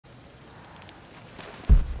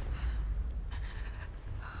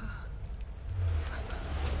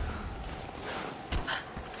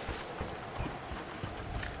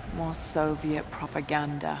more Soviet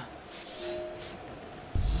propaganda.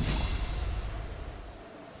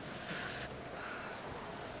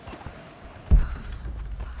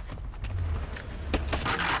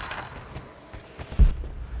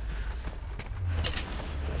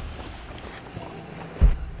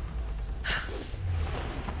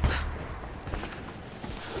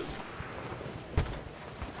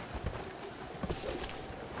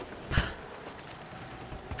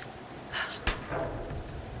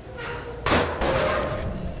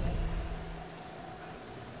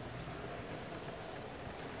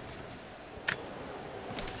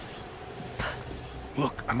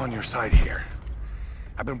 Look, I'm on your side here.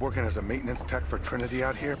 I've been working as a maintenance tech for Trinity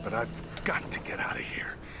out here, but I've got to get out of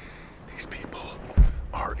here. These people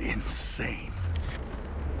are insane.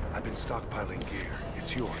 I've been stockpiling gear.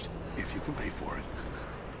 It's yours, if you can pay for it.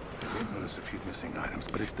 They won't notice a few missing items,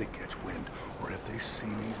 but if they catch wind, or if they see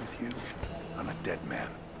me with you, I'm a dead man.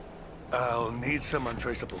 I'll need some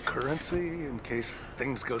untraceable currency in case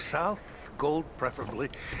things go south. Gold, preferably.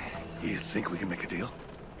 You think we can make a deal?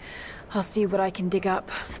 I'll see what I can dig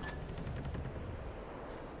up.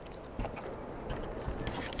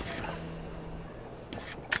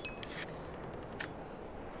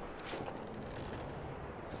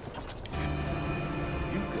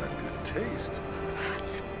 You've got good taste.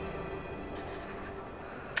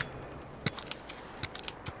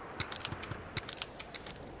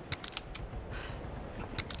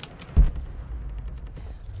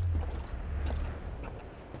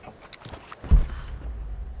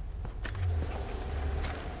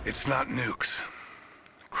 It's not nukes.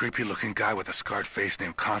 Creepy-looking guy with a scarred face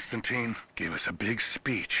named Constantine gave us a big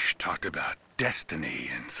speech, talked about destiny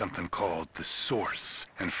and something called the Source.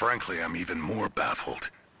 And frankly, I'm even more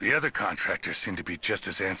baffled. The other contractors seem to be just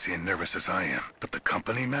as antsy and nervous as I am. But the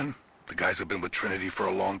company men, the guys who've been with Trinity for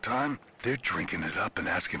a long time, they're drinking it up and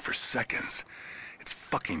asking for seconds. It's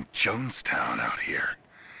fucking Jonestown out here.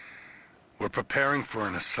 We're preparing for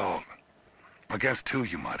an assault. Against who,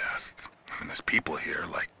 you might ask? I mean, there's people here,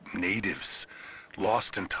 like natives,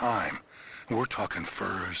 lost in time. We're talking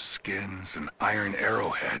furs, skins, and iron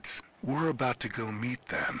arrowheads. We're about to go meet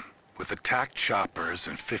them with attack choppers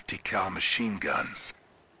and 50 cal machine guns.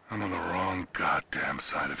 I'm on the wrong goddamn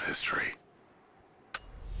side of history.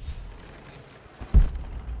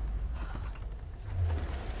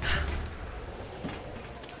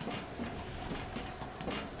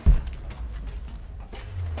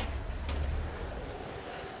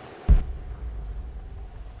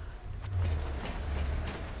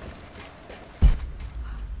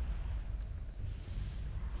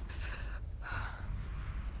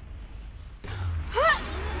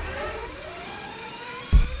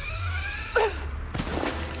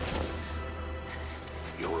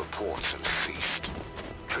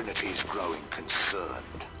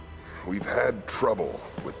 We've had trouble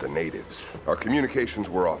with the natives. Our communications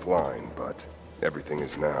were offline, but everything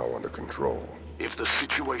is now under control. If the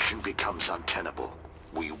situation becomes untenable,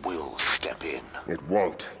 we will step in. It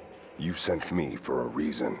won't. You sent me for a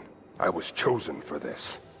reason. I was chosen for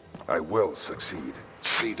this. I will succeed.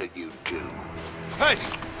 See that you do. Hey!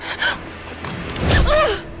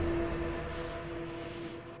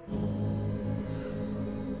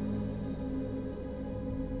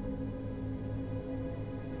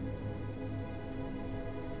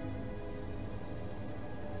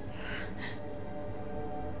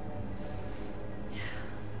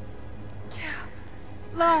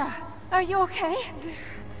 Lara, are you okay?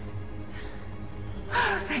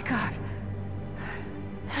 Oh, thank God.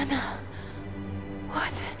 Anna,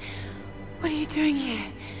 what are you doing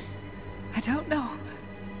here? I don't know.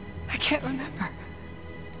 I can't remember.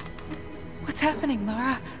 What's happening,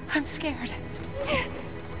 Lara? I'm scared.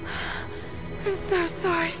 I'm so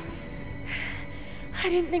sorry. I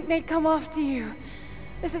didn't think they'd come after you.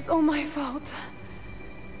 This is all my fault.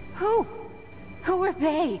 Who? Who are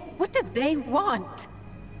they? What did they want?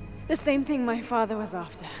 The same thing my father was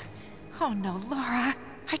after. Oh no, Lara.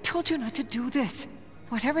 I told you not to do this.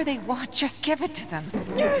 Whatever they want, just give it to them.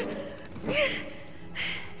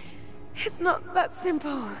 It's not that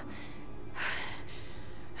simple.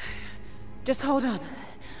 Just hold on.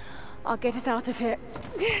 I'll get us out of here.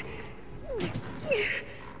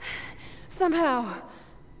 Somehow.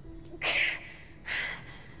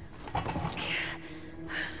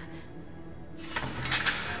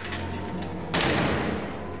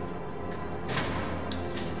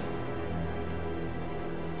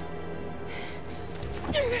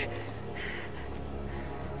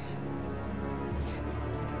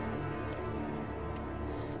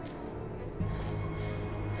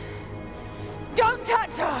 Don't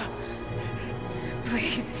touch her!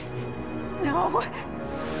 Please. No.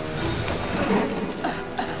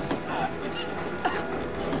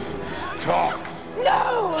 talk!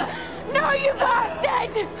 No! No, you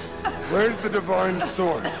bastard! Where's the divine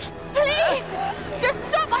source? Please! Just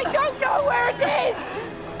stop! I don't know where it is!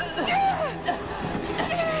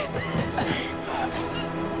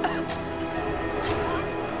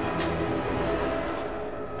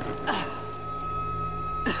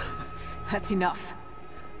 That's enough.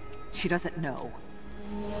 She doesn't know.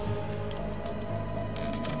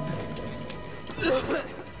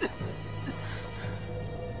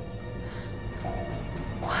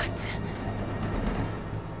 What?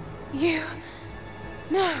 You...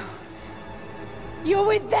 No. You're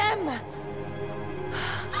with them!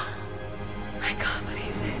 I can't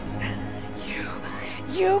believe this.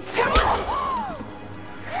 You... Come on!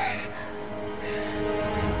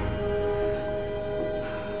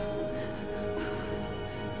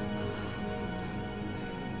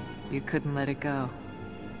 You couldn't let it go,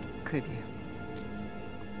 could you?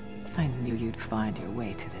 I knew you'd find your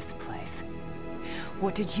way to this place.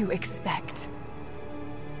 What did you expect?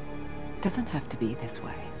 It doesn't have to be this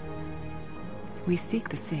way. We seek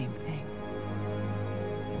the same thing.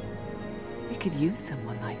 We could use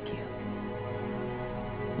someone like you.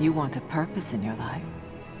 You want a purpose in your life?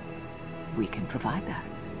 We can provide that.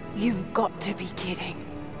 You've got to be kidding.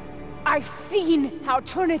 I've seen how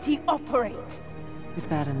Trinity operates. Is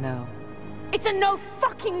that a no? It's a no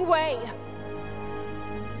fucking way!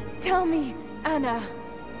 Tell me, Anna,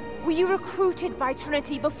 were you recruited by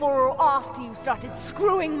Trinity before or after you started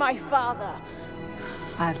screwing my father?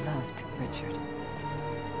 I loved Richard.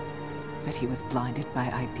 But he was blinded by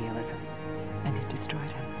idealism, and it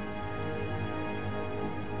destroyed him.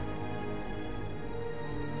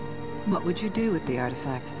 What would you do with the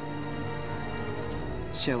artifact?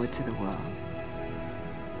 Show it to the world.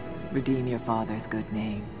 Redeem your father's good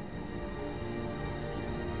name.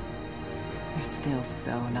 You're still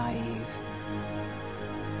so naive.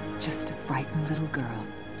 Just a frightened little girl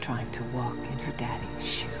trying to walk in her daddy's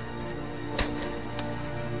shoes.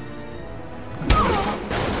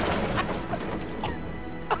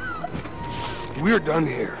 We're done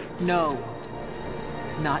here. No.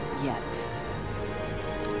 Not yet.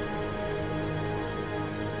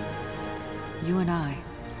 You and I,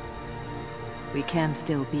 we can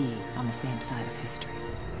still be on the same side of history.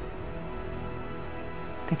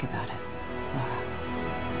 Think about it, Lara.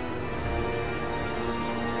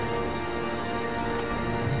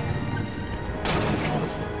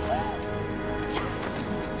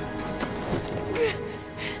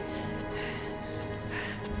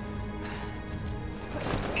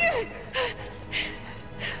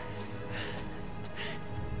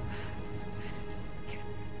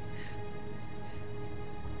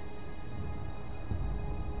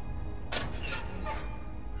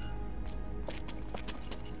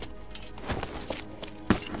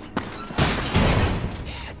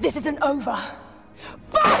 This isn't over.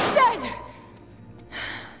 Bastard!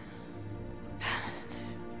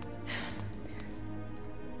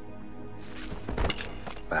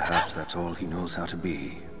 Perhaps that's all he knows how to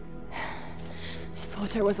be. I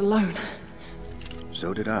thought I was alone.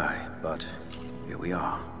 So did I, but here we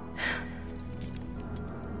are.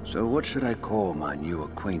 So what should I call my new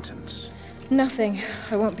acquaintance? Nothing.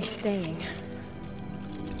 I won't be staying.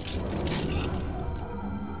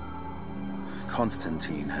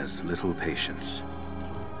 Constantine has little patience.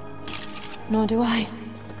 Nor do I.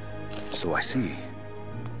 So I see.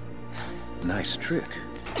 Nice trick.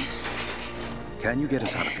 Can you get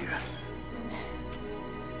us out of here?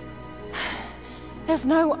 There's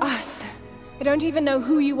no us. I don't even know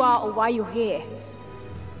who you are or why you're here.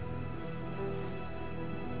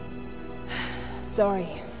 Sorry.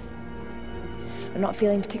 I'm not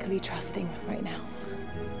feeling particularly trusting right now.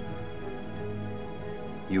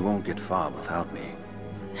 You won't get far without me.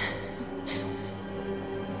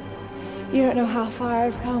 You don't know how far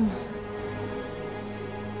I've come.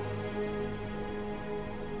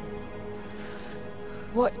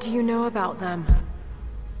 What do you know about them?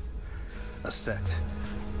 A sect.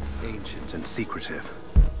 Ancient and secretive.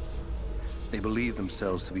 They believe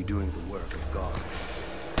themselves to be doing the work of God.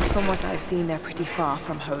 From what I've seen, they're pretty far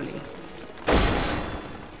from holy.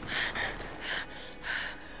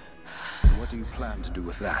 What do you plan to do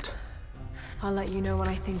with that? I'll let you know when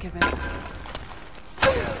I think of it.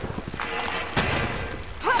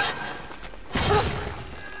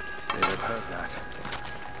 They'd have heard that.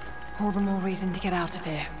 All the more reason to get out of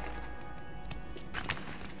here.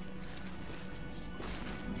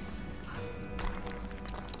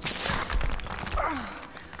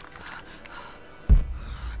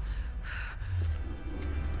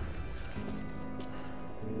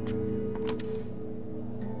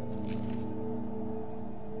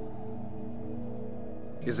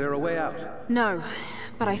 Is there a way out? No,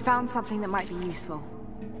 but I found something that might be useful.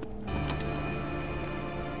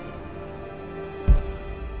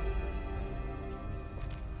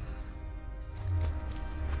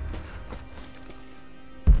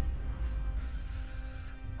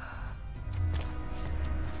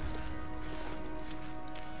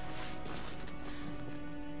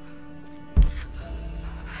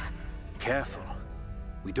 Careful.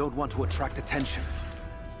 We don't want to attract attention.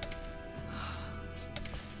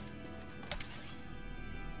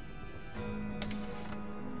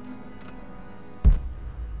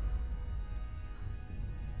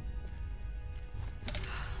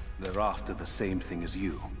 They're after the same thing as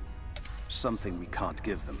you. Something we can't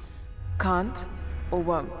give them. Can't or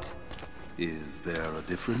won't? Is there a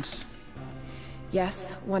difference?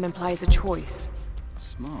 Yes, one implies a choice.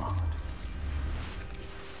 Smart.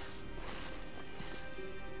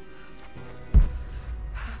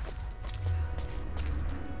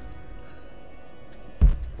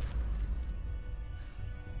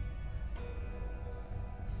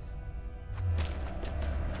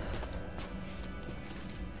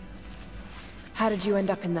 How did you end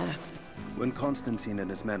up in there? When Constantine and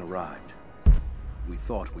his men arrived, we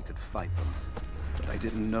thought we could fight them, but I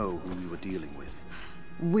didn't know who we were dealing with.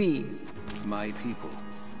 We? My people.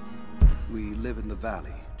 We live in the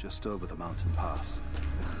valley, just over the mountain pass.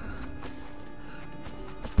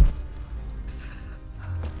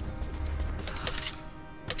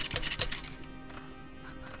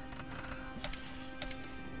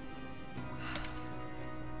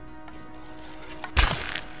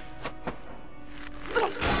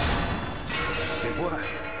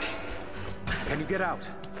 Can you get out?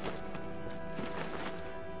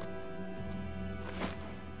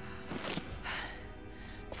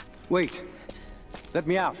 Wait. Let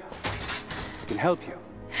me out. I can help you.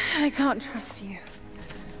 I can't trust you.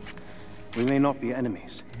 We may not be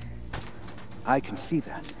enemies. I can see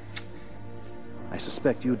that. I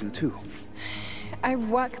suspect you do too. I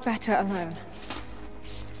work better alone.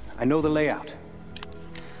 I know the layout.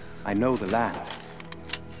 I know the land.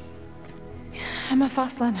 I'm a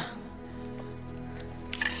fast learner.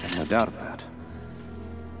 No doubt of that.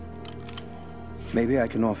 Maybe I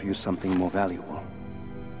can offer you something more valuable.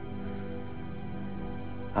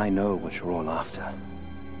 I know what you're all after.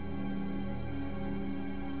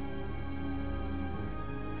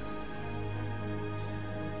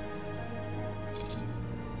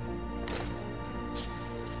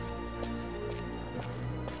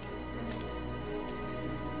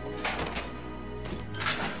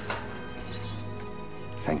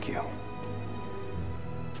 Thank you.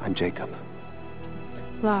 I'm Jacob.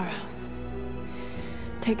 Lara.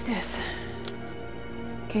 Take this.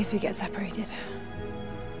 In case we get separated.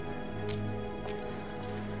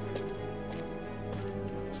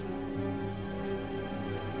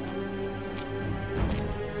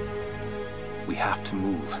 We have to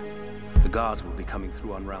move. The guards will be coming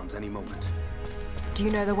through on rounds any moment. Do you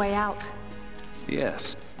know the way out?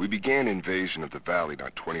 Yes. We began invasion of the valley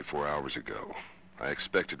not 24 hours ago. I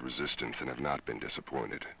expected resistance and have not been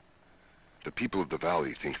disappointed. The people of the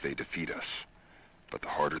valley think they defeat us, but the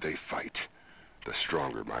harder they fight, the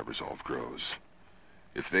stronger my resolve grows.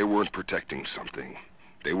 If they weren't protecting something,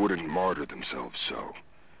 they wouldn't martyr themselves so.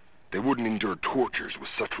 They wouldn't endure tortures with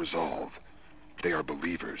such resolve. They are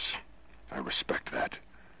believers. I respect that.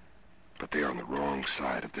 But they are on the wrong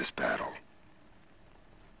side of this battle.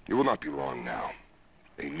 It will not be long now.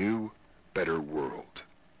 A new, better world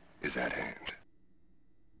is at hand.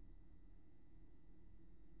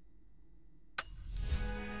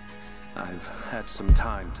 I've had some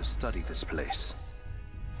time to study this place.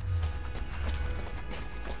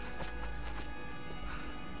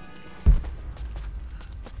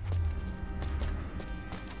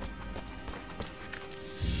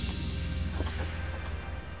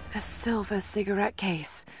 A silver cigarette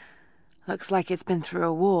case. Looks like it's been through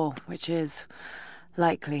a war, which is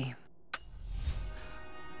likely.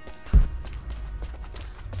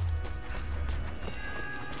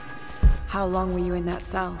 How long were you in that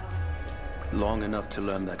cell? Long enough to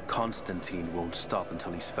learn that Constantine won't stop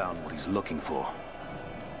until he's found what he's looking for.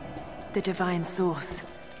 The divine source.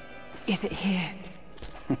 Is it here?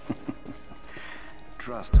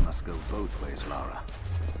 Trust must go both ways, Lara.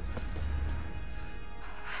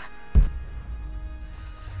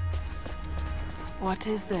 What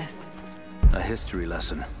is this? A history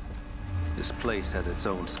lesson. This place has its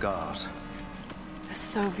own scars. The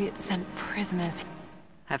Soviets sent prisoners.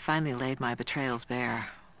 I've finally laid my betrayals bare.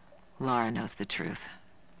 Lara knows the truth.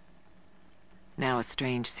 Now a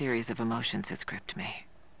strange series of emotions has gripped me.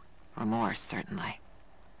 Remorse, certainly.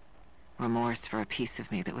 Remorse for a piece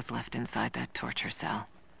of me that was left inside that torture cell.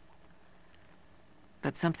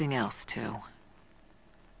 but something else, too.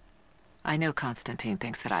 I know Constantine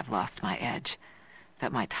thinks that I've lost my edge,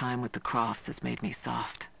 that my time with the Crofts has made me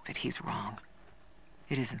soft, but he's wrong.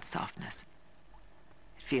 It isn't softness.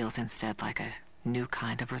 It feels instead like a new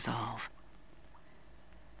kind of resolve.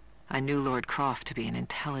 I knew Lord Croft to be an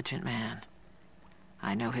intelligent man.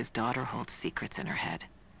 I know his daughter holds secrets in her head.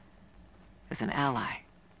 As an ally,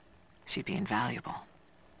 she'd be invaluable.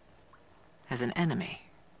 As an enemy,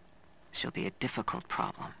 she'll be a difficult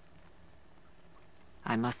problem.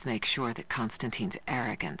 I must make sure that Constantine's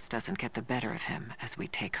arrogance doesn't get the better of him as we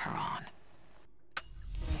take her on.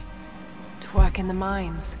 To work in the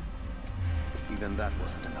mines. Even that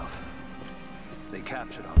wasn't enough. They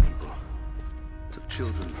captured our people. Took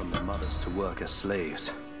children from their mothers to work as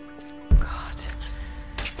slaves. God.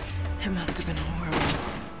 It must have been horrible.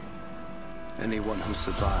 Anyone who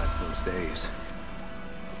survived those days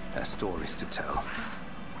has stories to tell.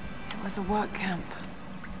 It was a work camp.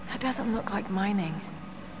 That doesn't look like mining.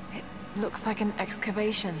 It looks like an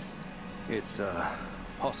excavation. It's,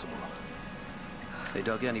 possible. They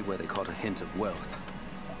dug anywhere they caught a hint of wealth.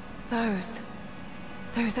 Those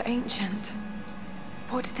are ancient.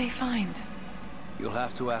 What did they find? You'll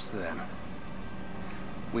have to ask them.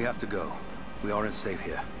 We have to go. We aren't safe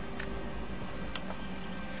here.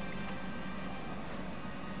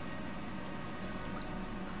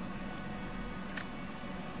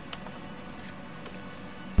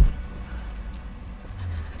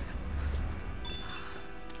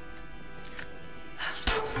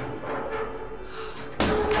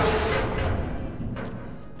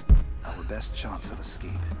 Our best chance of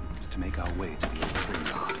escape is to make our way to the old train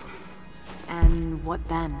yard. And what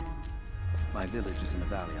then? My village is in a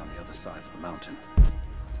valley on the other side of the mountain.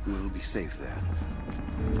 We'll be safe there.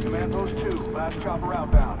 Command Post 2, last chopper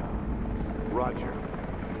outbound. Roger.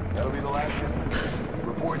 That'll be the last shipment.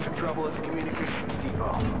 Report some trouble at the communications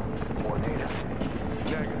depot. More natives.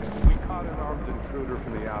 Negative. We caught an armed intruder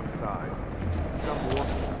from the outside. Some more.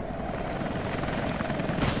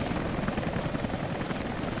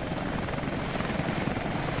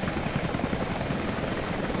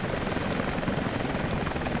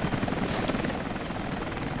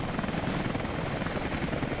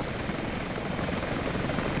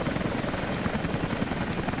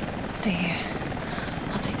 Stay here.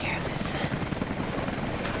 I'll take care of this.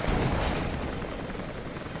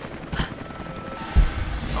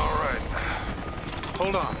 All right.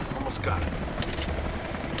 Hold on. Almost got it.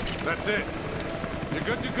 That's it. You're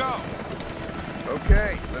good to go.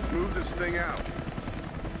 Okay, let's move this thing out.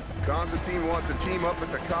 Constantine wants a team up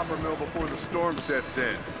at the copper mill before the storm sets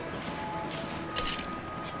in.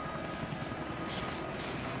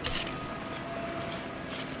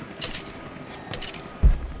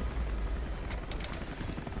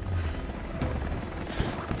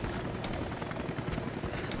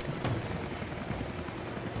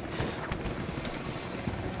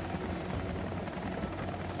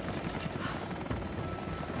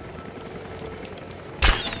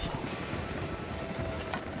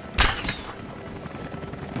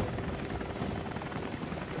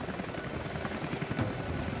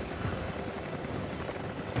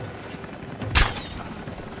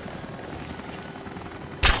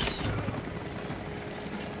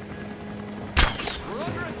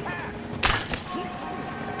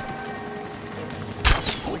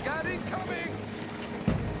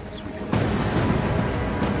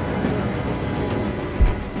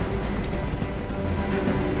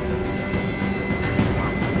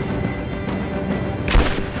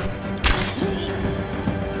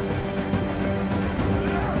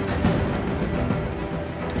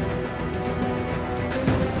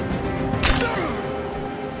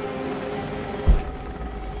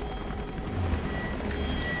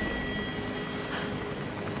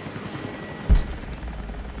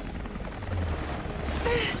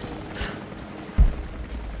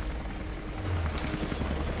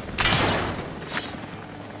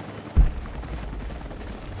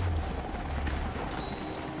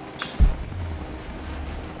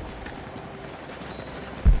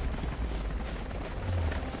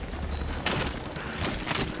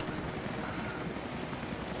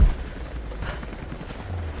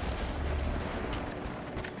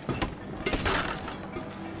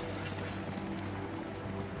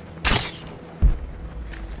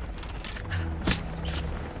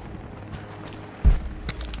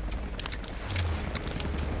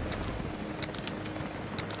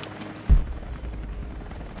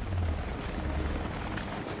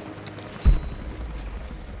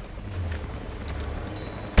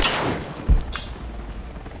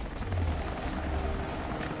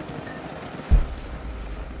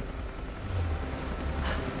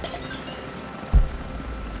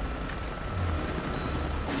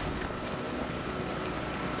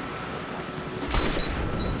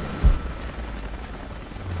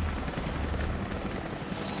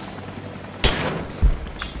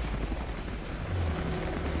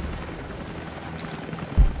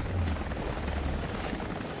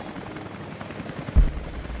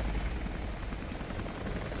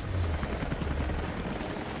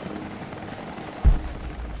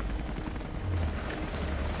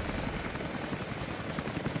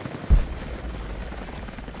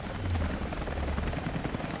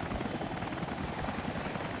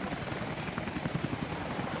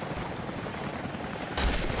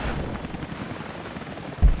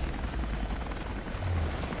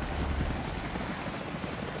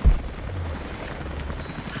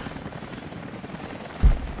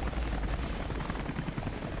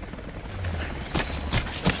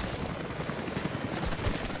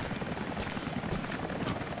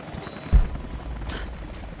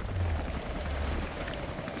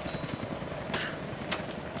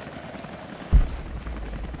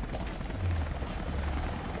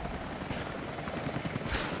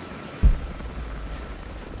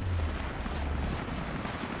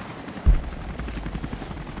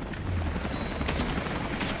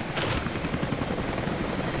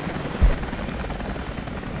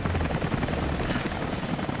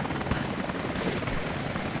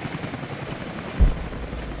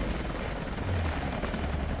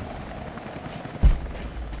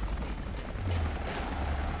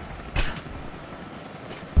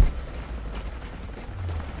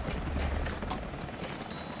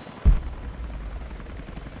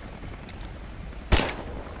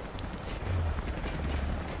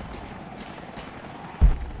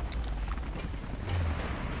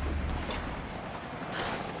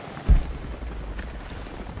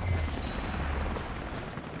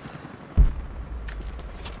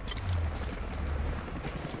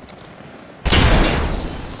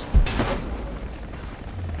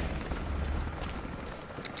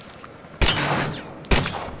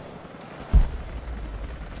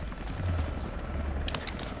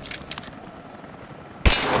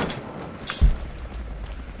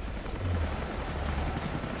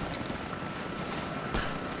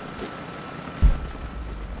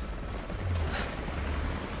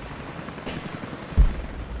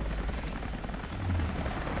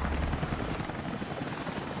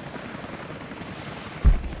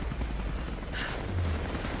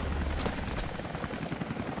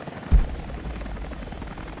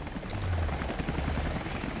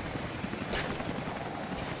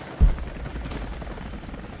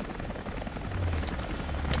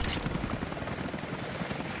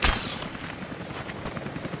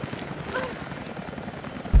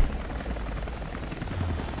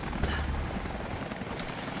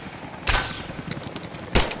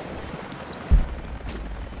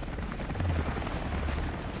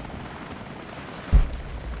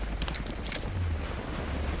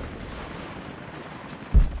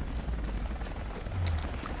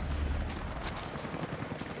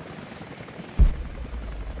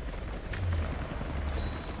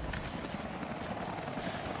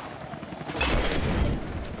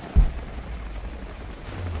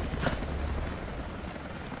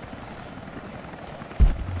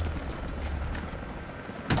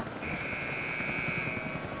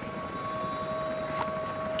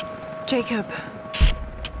 Jacob,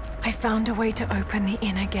 I found a way to open the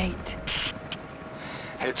inner gate.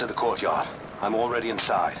 Head to the courtyard. I'm already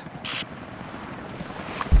inside.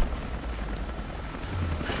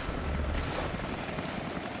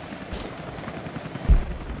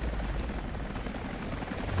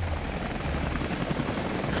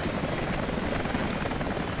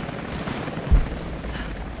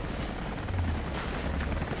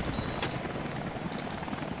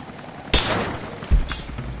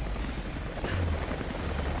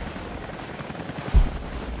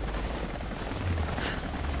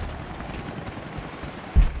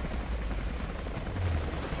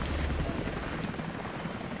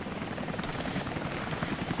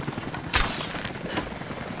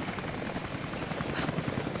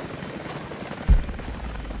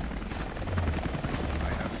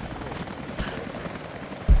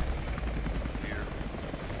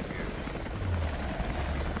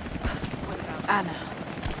 Anna,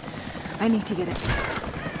 I need to get it.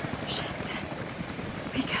 Shit.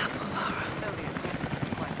 Be careful, Lara.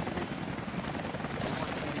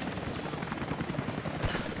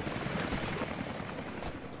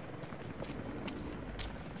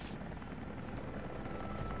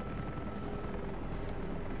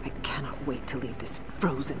 I cannot wait to leave this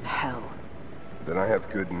frozen hell. Then I have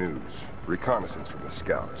good news. Reconnaissance from the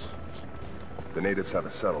scouts. The natives have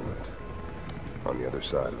a settlement on the other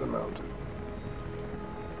side of the mountain.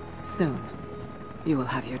 Soon, you will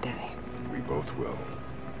have your day. We both will.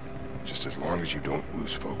 Just as long as you don't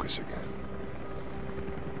lose focus again.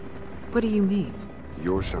 What do you mean?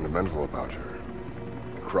 You're sentimental about her.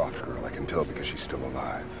 The Croft girl, I can tell because she's still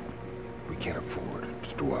alive. We can't afford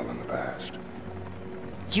to dwell in the past.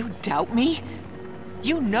 You doubt me?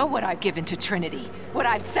 You know what I've given to Trinity, what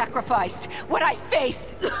I've sacrificed, what I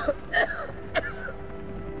face!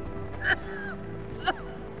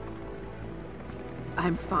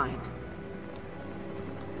 I'm fine.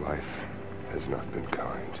 Life has not been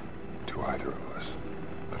kind to either of us,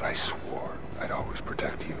 but I swore I'd always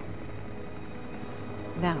protect you.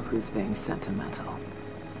 Now who's being sentimental?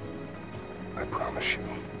 I promise you.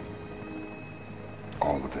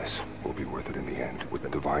 All of this will be worth it in the end. With the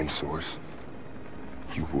divine source,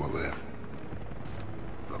 you will live.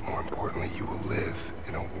 But more importantly, you will live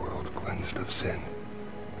in a world cleansed of sin.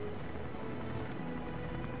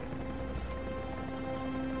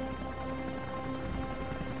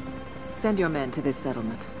 Send your men to this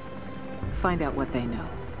settlement. Find out what they know.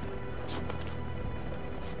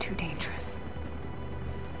 It's too dangerous.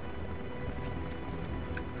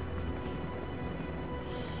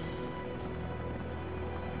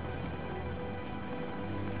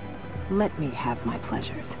 Let me have my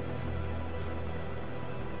pleasures.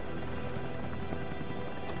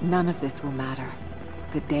 None of this will matter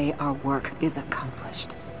the day our work is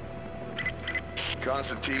accomplished.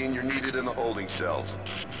 Constantine, you're needed in the holding cells.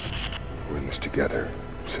 We're in this together,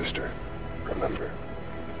 sister. Remember.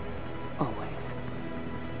 Always.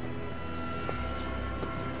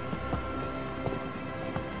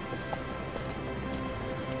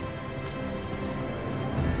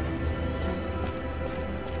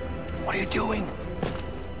 What are you doing?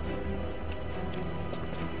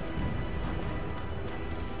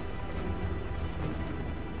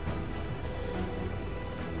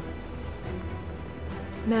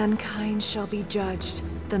 Mankind shall be judged.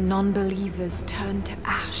 The non-believers turned to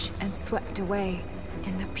ash and swept away.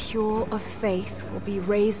 And the pure of faith will be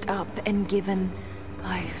raised up and given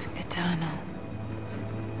life eternal.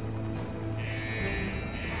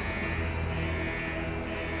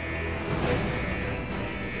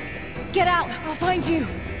 Get out! I'll find you!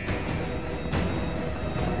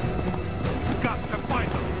 Got to find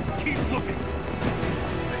them! Keep looking!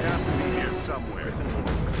 They have to be here somewhere.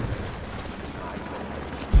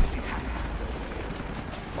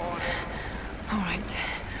 All right.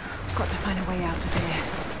 Got to find a way out of here.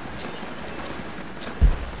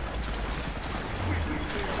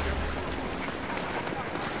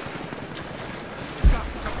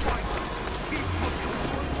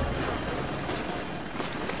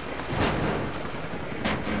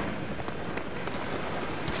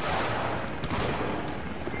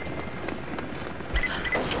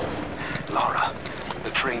 Lara,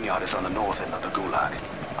 the train yard is on the north end of the Gulag.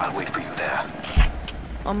 I'll wait for you there.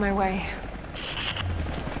 On my way.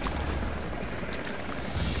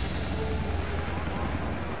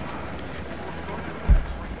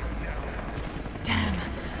 Damn.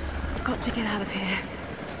 Got to get out of here.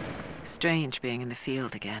 Strange being in the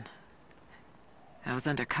field again. I was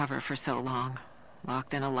under cover for so long,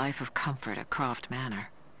 locked in a life of comfort at Croft Manor.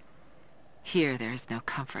 Here there is no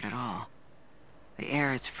comfort at all. The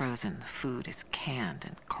air is frozen, the food is canned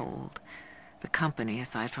and cold. The company,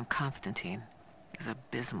 aside from Constantine, is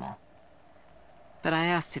abysmal. But I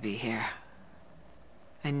asked to be here.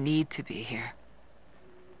 I need to be here.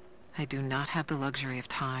 I do not have the luxury of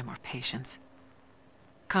time or patience.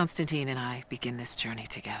 Constantine and I begin this journey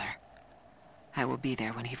together. I will be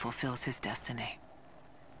there when he fulfills his destiny.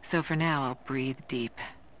 So for now, I'll breathe deep.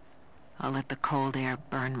 I'll let the cold air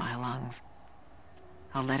burn my lungs.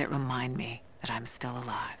 I'll let it remind me that I'm still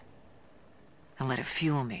alive. And let it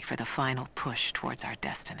fuel me for the final push towards our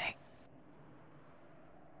destiny.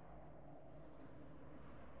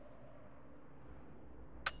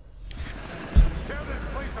 Tear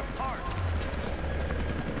this place apart!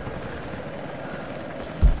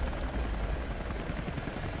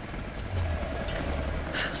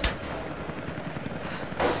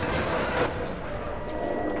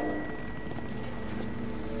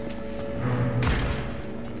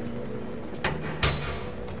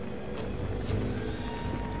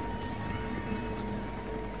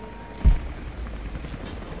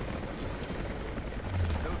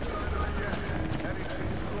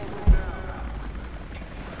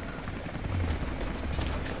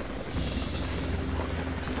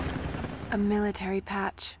 A military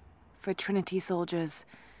patch for Trinity soldiers.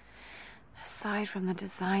 Aside from the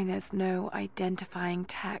design, there's no identifying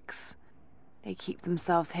text. They keep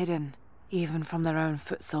themselves hidden, even from their own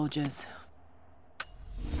foot soldiers.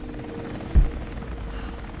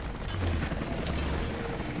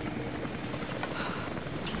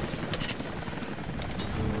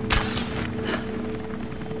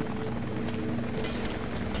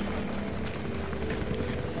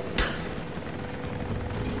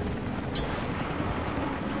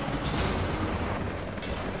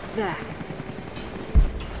 There.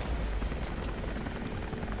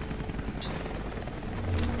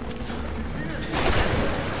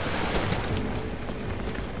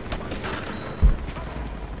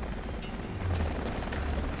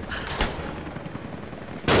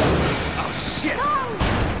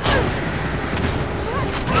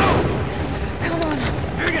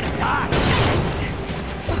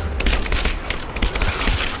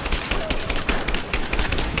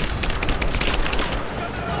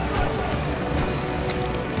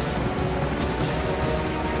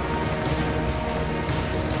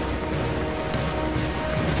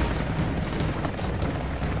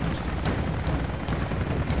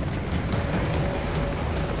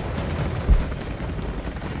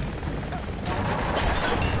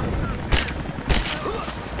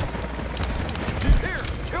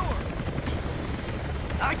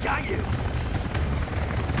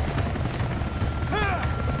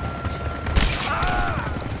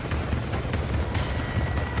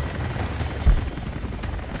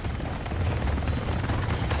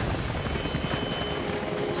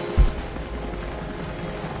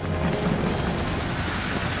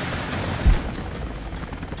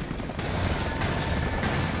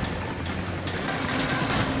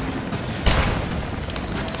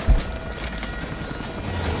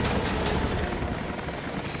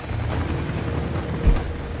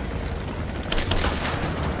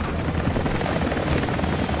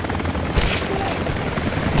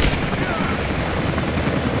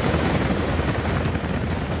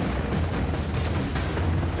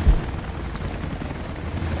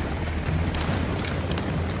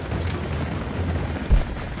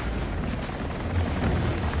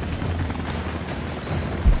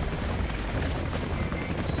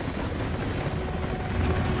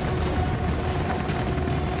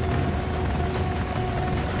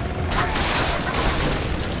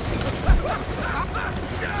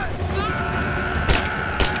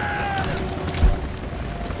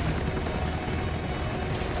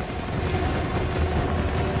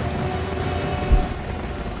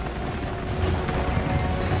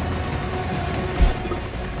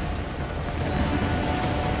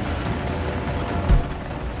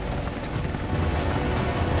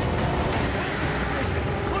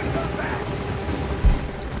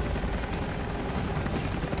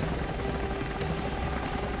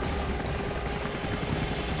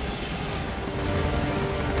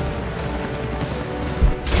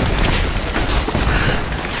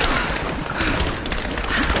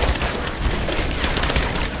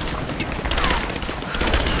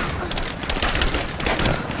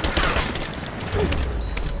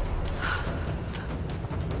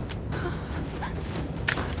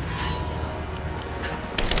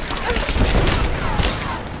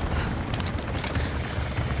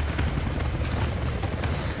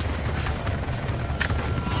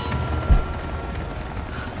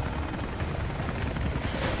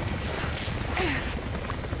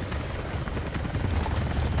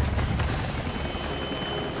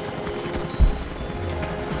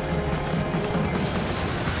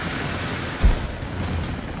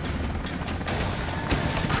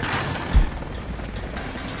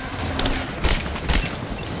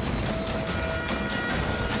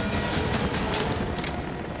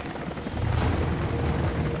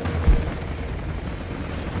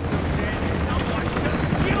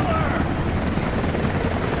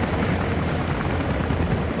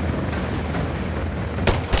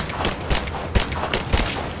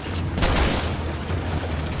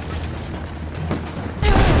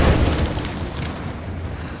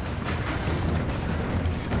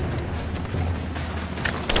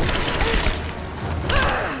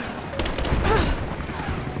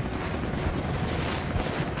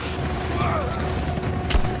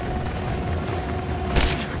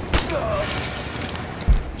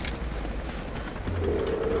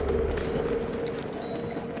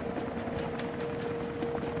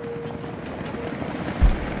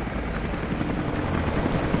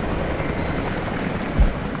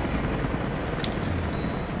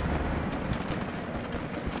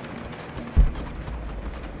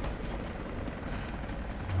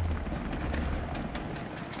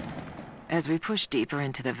 As we push deeper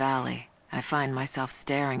into the valley, I find myself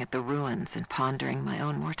staring at the ruins and pondering my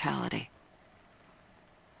own mortality.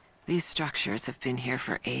 These structures have been here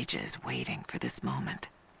for ages, waiting for this moment.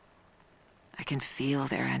 I can feel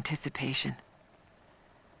their anticipation.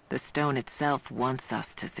 The stone itself wants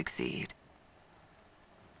us to succeed.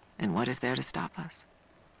 And what is there to stop us?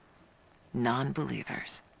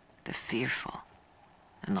 Non-believers, the fearful,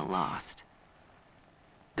 and the lost.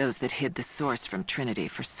 Those that hid the source from Trinity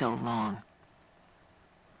for so long.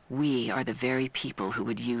 We are the very people who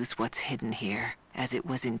would use what's hidden here as it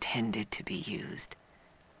was intended to be used.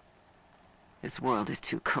 This world is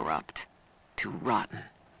too corrupt, too rotten,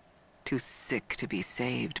 too sick to be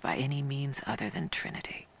saved by any means other than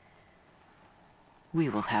Trinity. We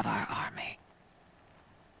will have our army.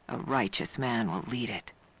 A righteous man will lead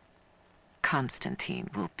it. Constantine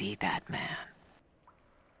will be that man.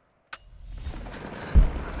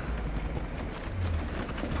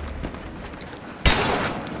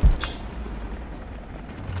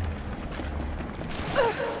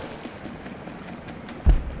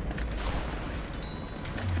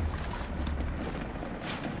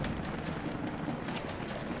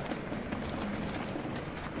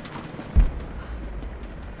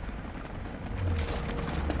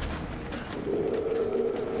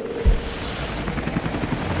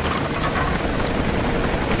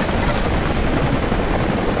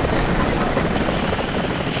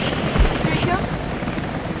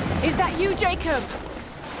 Jacob!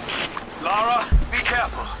 Lara, be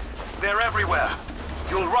careful. They're everywhere.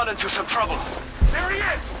 You'll run into some trouble. There he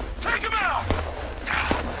is! Take him out!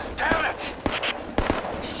 Damn it!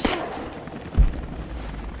 Shit!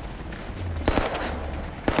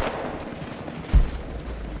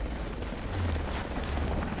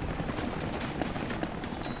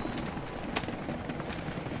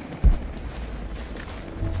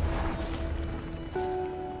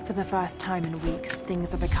 For the first time in weeks,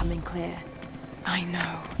 things are becoming clear. I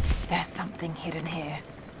know. There's something hidden here.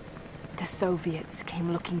 The Soviets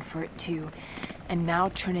came looking for it too, and now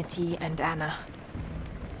Trinity and Anna.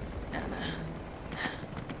 Anna.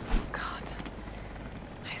 Oh God.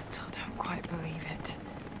 I still don't quite believe it.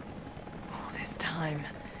 All this time.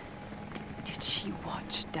 Did she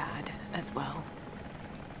watch Dad as well?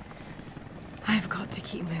 I've got to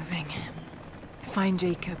keep moving. Find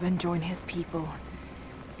Jacob and join his people.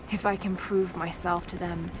 If I can prove myself to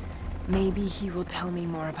them, maybe he will tell me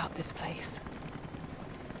more about this place.